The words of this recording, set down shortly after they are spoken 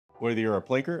Whether you're a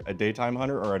plinker, a daytime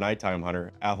hunter, or a nighttime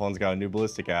hunter, Athlon's got a new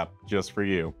ballistic app just for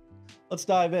you. Let's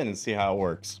dive in and see how it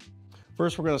works.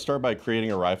 First, we're going to start by creating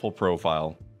a rifle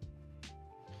profile.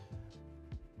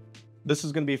 This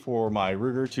is going to be for my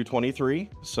Ruger 223,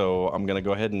 so I'm going to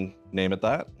go ahead and name it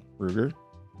that, Ruger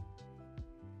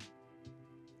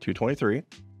 223.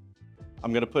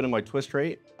 I'm going to put in my twist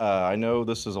rate. I know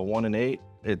this is a 1 in 8.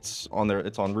 It's on there.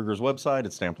 It's on Ruger's website.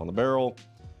 It's stamped on the barrel.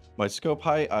 My scope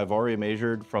height, I've already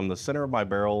measured from the center of my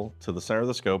barrel to the center of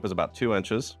the scope is about 2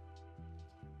 inches.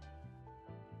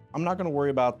 I'm not going to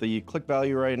worry about the click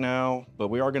value right now, but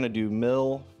we are going to do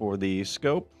mil for the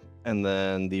scope, and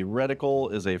then the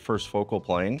reticle is a first focal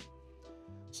plane.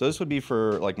 So this would be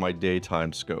for like my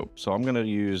daytime scope. So I'm going to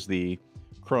use the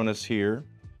Cronus here,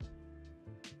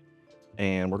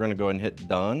 and we're going to go ahead and hit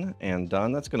done and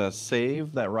done. That's going to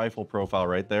save that rifle profile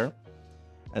right there.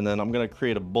 And then I'm going to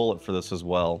create a bullet for this as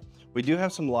well. We do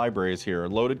have some libraries here: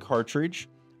 loaded cartridge,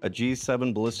 a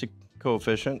G7 ballistic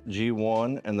coefficient,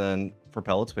 G1, and then for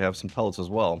pellets, we have some pellets as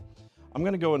well. I'm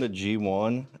going to go into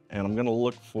G1 and I'm going to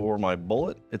look for my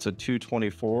bullet. It's a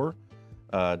 224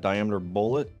 diameter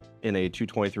bullet in a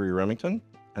 223 Remington.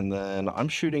 And then I'm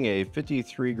shooting a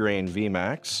 53 grain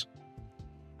VMAX,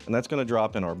 and that's going to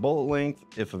drop in our bullet length,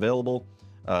 if available,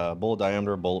 bullet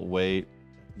diameter, bullet weight,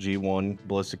 G1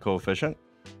 ballistic coefficient,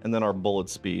 and then our bullet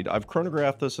speed. I've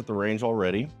chronographed this at the range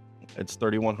already. It's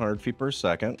 3,100 feet per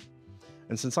second.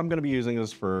 And since I'm going to be using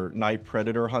this for night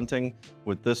predator hunting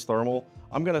with this thermal,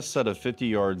 I'm going to set a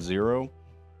 50-yard zero.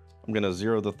 I'm going to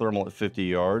zero the thermal at 50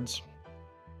 yards.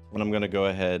 And I'm going to go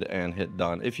ahead and hit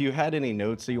done. If you had any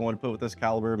notes that you want to put with this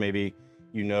caliber, maybe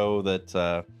you know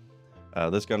that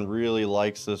this gun really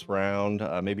likes this round.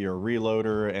 Maybe you're a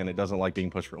reloader and it doesn't like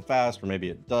being pushed real fast, or maybe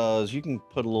it does. You can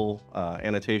put a little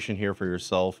annotation here for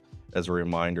yourself as a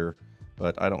reminder,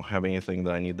 but I don't have anything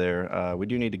that I need there. We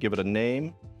do need to give it a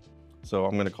name. So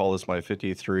I'm going to call this my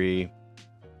 53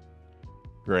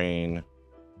 grain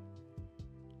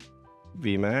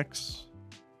VMAX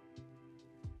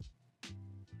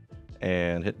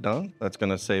and hit done. That's going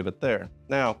to save it there.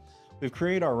 Now, we've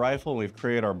created our rifle and we've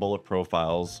created our bullet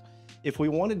profiles. If we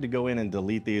wanted to go in and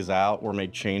delete these out or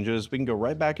make changes, we can go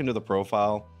right back into the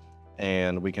profile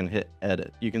and we can hit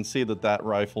edit. You can see that that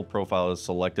rifle profile is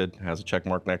selected, has a check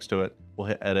mark next to it. We'll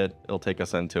hit edit, it'll take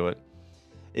us into it.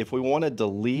 If we want to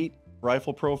delete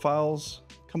rifle profiles,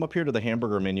 come up here to the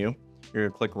hamburger menu. You're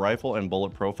going to click rifle and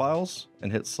bullet profiles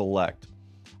and hit select.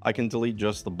 I can delete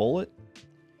just the bullet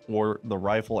or the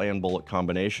rifle and bullet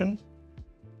combination.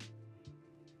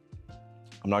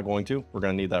 I'm not going to. We're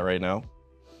going to need that right now,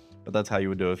 but that's how you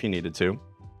would do it if you needed to.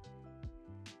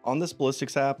 On this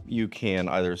ballistics app, you can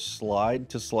either slide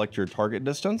to select your target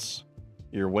distance,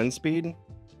 your wind speed,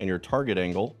 and your target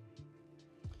angle.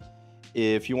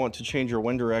 If you want to change your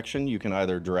wind direction, you can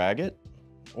either drag it,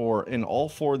 or in all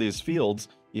 4 of these fields,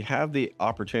 you have the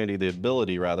opportunity, the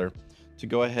ability rather, to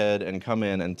go ahead and come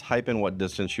in and type in what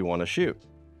distance you want to shoot.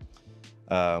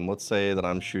 Let's say that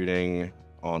I'm shooting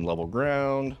on level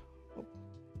ground,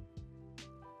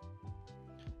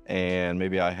 and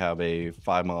maybe I have a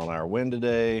 5-mile-an-hour wind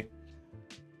today,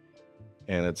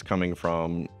 and it's coming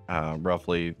from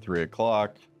roughly 3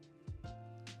 o'clock.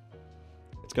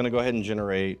 It's going to go ahead and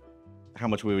generate how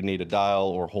much we would need to dial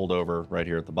or hold over right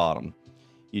here at the bottom.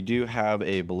 You do have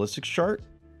a ballistics chart.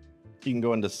 You can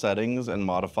go into settings and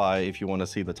modify if you want to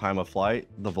see the time of flight,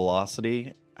 the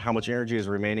velocity, how much energy is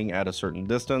remaining at a certain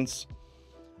distance.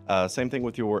 Same thing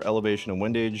with your elevation and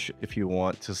windage. If you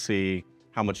want to see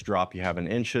how much drop you have in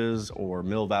inches or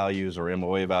mil values or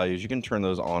MOA values, you can turn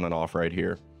those on and off right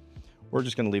here. We're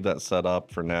just going to leave that set up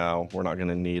for now. We're not going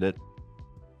to need it.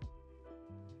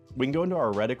 We can go into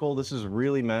our reticle. This is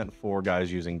really meant for guys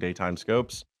using daytime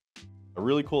scopes. A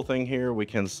really cool thing here, we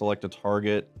can select a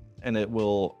target and it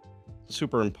will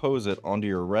superimpose it onto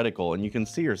your reticle, and you can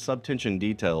see your subtension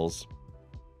details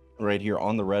right here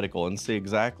on the reticle and see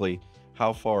exactly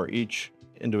how far each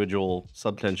individual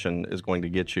subtension is going to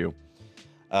get you.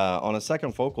 On a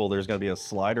second focal, there's going to be a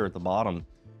slider at the bottom.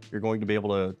 You're going to be able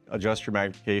to adjust your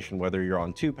magnification, whether you're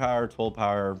on 2 power, 12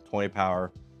 power, 20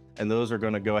 power, and those are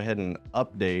going to go ahead and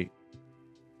update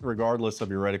regardless of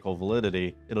your reticle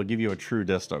validity. It'll give you a true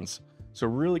distance. So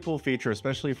really cool feature,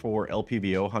 especially for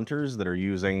LPVO hunters that are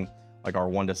using like our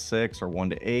 1:6 or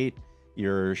 1:8.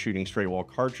 You're shooting straight wall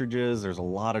cartridges. There's a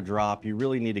lot of drop. You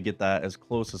really need to get that as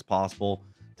close as possible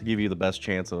to give you the best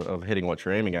chance of hitting what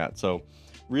you're aiming at. So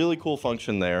really cool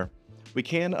function there. We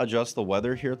can adjust the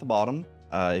weather here at the bottom.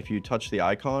 If you touch the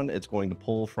icon, it's going to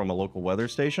pull from a local weather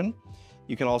station.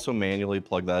 You can also manually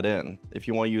plug that in. If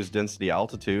you want to use density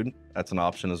altitude, that's an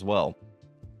option as well.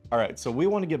 All right, so we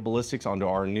want to get ballistics onto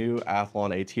our new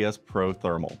Athlon ATS Pro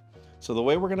thermal. So the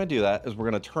way we're going to do that is we're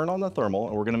going to turn on the thermal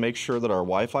and we're going to make sure that our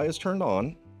Wi-Fi is turned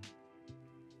on.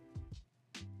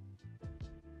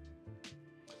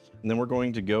 And then we're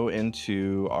going to go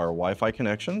into our Wi-Fi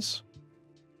connections.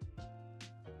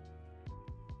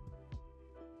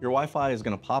 Your Wi-Fi is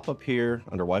going to pop up here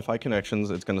under Wi-Fi connections.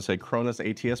 It's going to say Cronus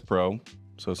ATS Pro.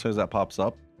 So as soon as that pops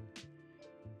up,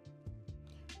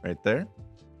 right there.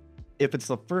 If it's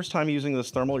the first time using this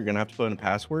thermal, you're going to have to put in a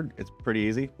password. It's pretty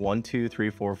easy. 1, 2, 3,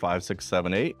 4, 5, 6,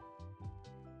 7, 8.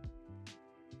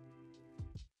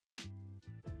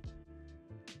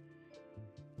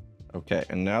 Okay,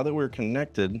 and now that we're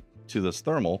connected to this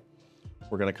thermal,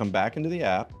 we're going to come back into the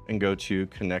app and go to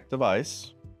Connect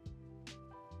Device.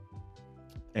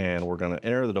 And we're going to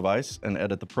enter the device and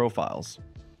edit the profiles.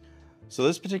 So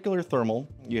this particular thermal,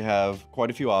 you have quite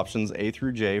a few options, A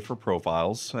through J for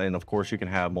profiles. And of course you can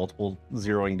have multiple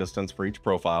zeroing distance for each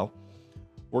profile.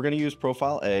 We're going to use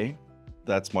profile A.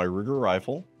 That's my Ruger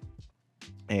rifle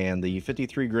and the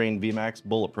 53 grain VMAX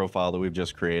bullet profile that we've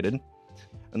just created.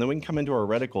 And then we can come into our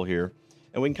reticle here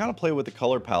and we can kind of play with the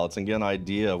color palettes and get an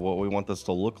idea of what we want this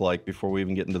to look like before we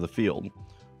even get into the field.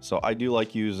 So I do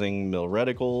like using mil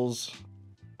reticles.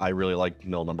 I really like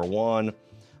mil number 1.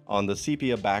 On the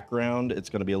sepia background, it's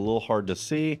going to be a little hard to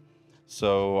see.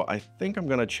 So I think I'm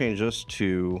going to change this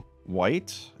to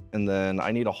white. And then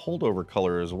I need a holdover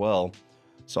color as well.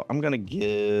 So I'm going to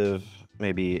give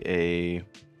maybe a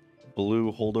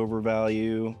blue holdover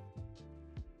value.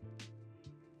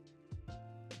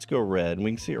 Let's go red.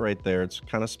 We can see it right there. It's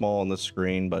kind of small on the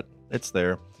screen, but it's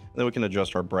there. And then we can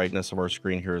adjust our brightness of our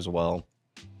screen here as well.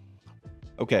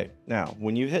 Okay, now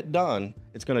when you hit done,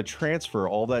 it's going to transfer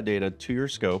all that data to your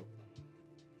scope.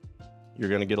 You're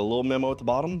going to get a little memo at the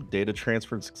bottom, data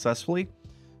transferred successfully.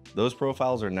 Those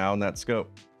profiles are now in that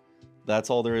scope.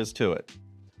 That's all there is to it.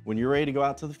 When you're ready to go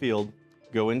out to the field,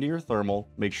 go into your thermal,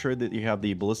 make sure that you have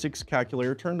the ballistics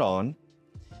calculator turned on.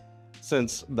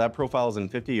 Since that profile is in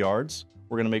 50 yards,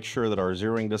 we're going to make sure that our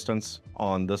zeroing distance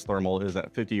on this thermal is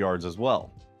at 50 yards as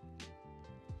well.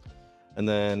 And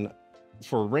then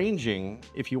for ranging,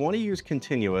 if you want to use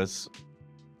continuous,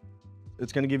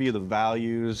 it's going to give you the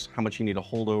values, how much you need to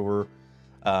hold over.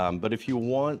 But if you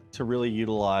want to really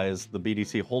utilize the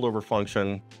BDC holdover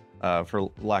function, for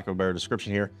lack of a better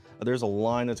description here, there's a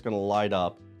line that's going to light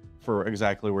up for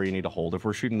exactly where you need to hold. If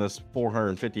we're shooting this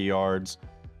 450 yards,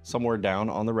 somewhere down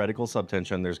on the reticle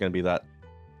subtension, there's going to be that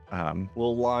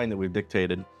little line that we've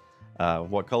dictated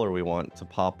what color we want to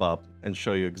pop up and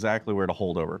show you exactly where to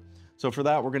hold over. So for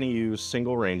that, we're going to use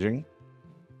single ranging.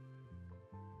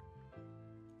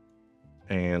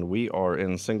 And we are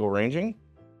in single ranging.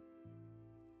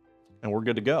 And we're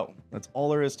good to go. That's all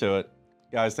there is to it.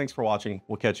 Guys, thanks for watching.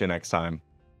 We'll catch you next time.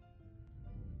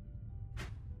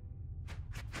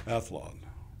 Athlon,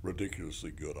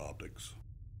 ridiculously good optics.